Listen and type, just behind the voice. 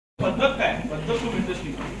पद्धत काय पद्धत तुम्ही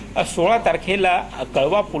इंडस्ट्री 16 तारखेला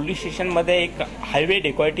कळवा पोलीस स्टेशनमध्ये एक हायवे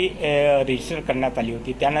डेकॉयटी रजिस्टर करण्यात आली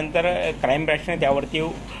होती। त्यानंतर क्राईम ब्रँचने त्यावरती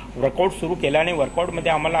वर्कआउट सुरू केलं आणि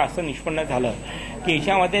वर्कआउटमध्ये आम्हाला असं निष्पन्न झालं की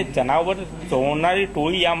याच्यामध्ये जनावर चोरणारी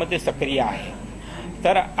टोळी यामध्ये सक्रिय आहे।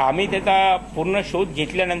 तर आम्ही त्याचा पूर्ण शोध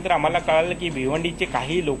घेतल्यानंतर आम्हाला कळालं की भिवंडीचे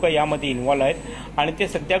काही लोक यामध्ये इन्व्हॉल्व आहेत आणि ते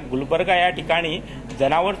सध्या गुलबर्गा या ठिकाणी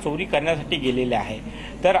जनावर चोरी करण्यासाठी गेलेले आहे।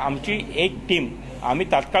 तर आमची एक टीम आम्ही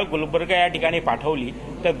तात्काळ गुलबर्गा या ठिकाणी पाठवली।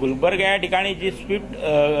 तर गुलबर्गा या ठिकाणी जी स्विफ्ट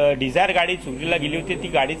डिझायर गाडी चोरीला गेली होती ती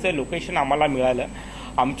गाडीचं लोकेशन आम्हाला मिळालं।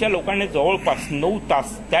 आमच्या लोकांनी जवळपास 9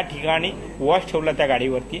 तास त्या ठिकाणी वॉच ठेवला त्या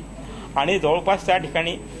गाडीवरती आणि जवळपास त्या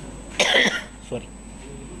ठिकाणी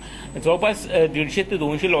जवळपास 150 ते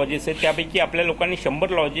 200 लॉजेस आहेत। त्यापैकी आपल्या लोकांनी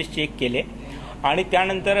 100 लॉजेस चेक केले आणि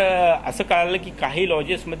त्यानंतर असं कळालं की काही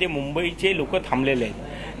लॉजेसमध्ये मुंबईचे लोक थांबलेले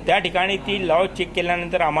आहेत। त्या ठिकाणी ती लॉज चेक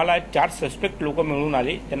केल्यानंतर आम्हाला 4 सस्पेक्ट लोक मिळून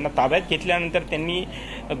आले। त्यांना ताब्यात घेतल्यानंतर त्यांनी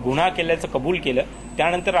गुन्हा केल्याचं कबूल केलं।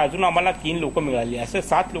 त्यानंतर अजून आम्हाला 3 लोक मिळाली। असं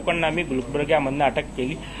 7 लोकांना आम्ही गुलबर्ग्यामधनं अटक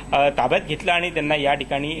केली, ताब्यात घेतलं आणि त्यांना या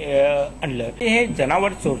ठिकाणी आणलं। हे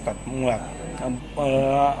जनावर चोरतात, मुळात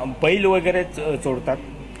बैल वगैरे चोरतात,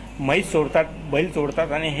 म्हैस चोरतात, बैल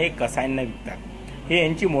चोरतात आणि हे कसायांना विकतात। हे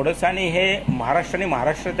यांची मोडस आणि हे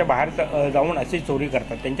महाराष्ट्राच्या बाहेर जाऊन अशी चोरी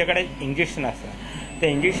करतात। त्यांच्याकडे इंजेक्शन असतं, ते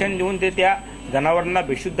इंजेक्शन देऊन ते त्या जनावरांना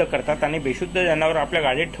बेशुद्ध करतात आणि बेशुद्ध जनावर आपल्या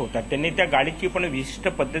गाडीत ठेवतात। त्यांनी त्या गाडीची पण विशिष्ट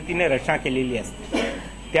पद्धतीने रचना केलेली असते।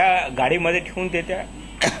 त्या गाडीमध्ये ठेवून ते त्या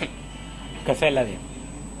कसायला दे।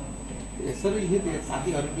 सर, हे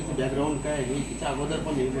साथी आरोपीचं बॅकग्राऊंड काय आहे? तिच्या अगोदर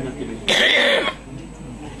पण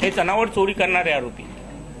हे जनावर चोरी करणारे आरोपी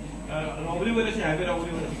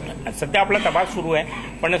सध्या आपला तपास सुरू आहे,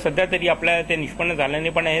 पण सध्या तरी आपल्याला ते निष्पन्न झालं नाही।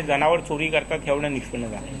 पण हे जनावर चोरी करतात एवढं निष्पन्न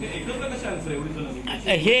झालं।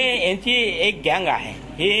 हे यांची एक गँग आहे।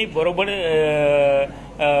 हे बरोबर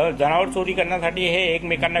जनावर चोरी करण्यासाठी हे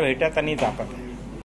एकमेकांना भेटतात आणि जातात।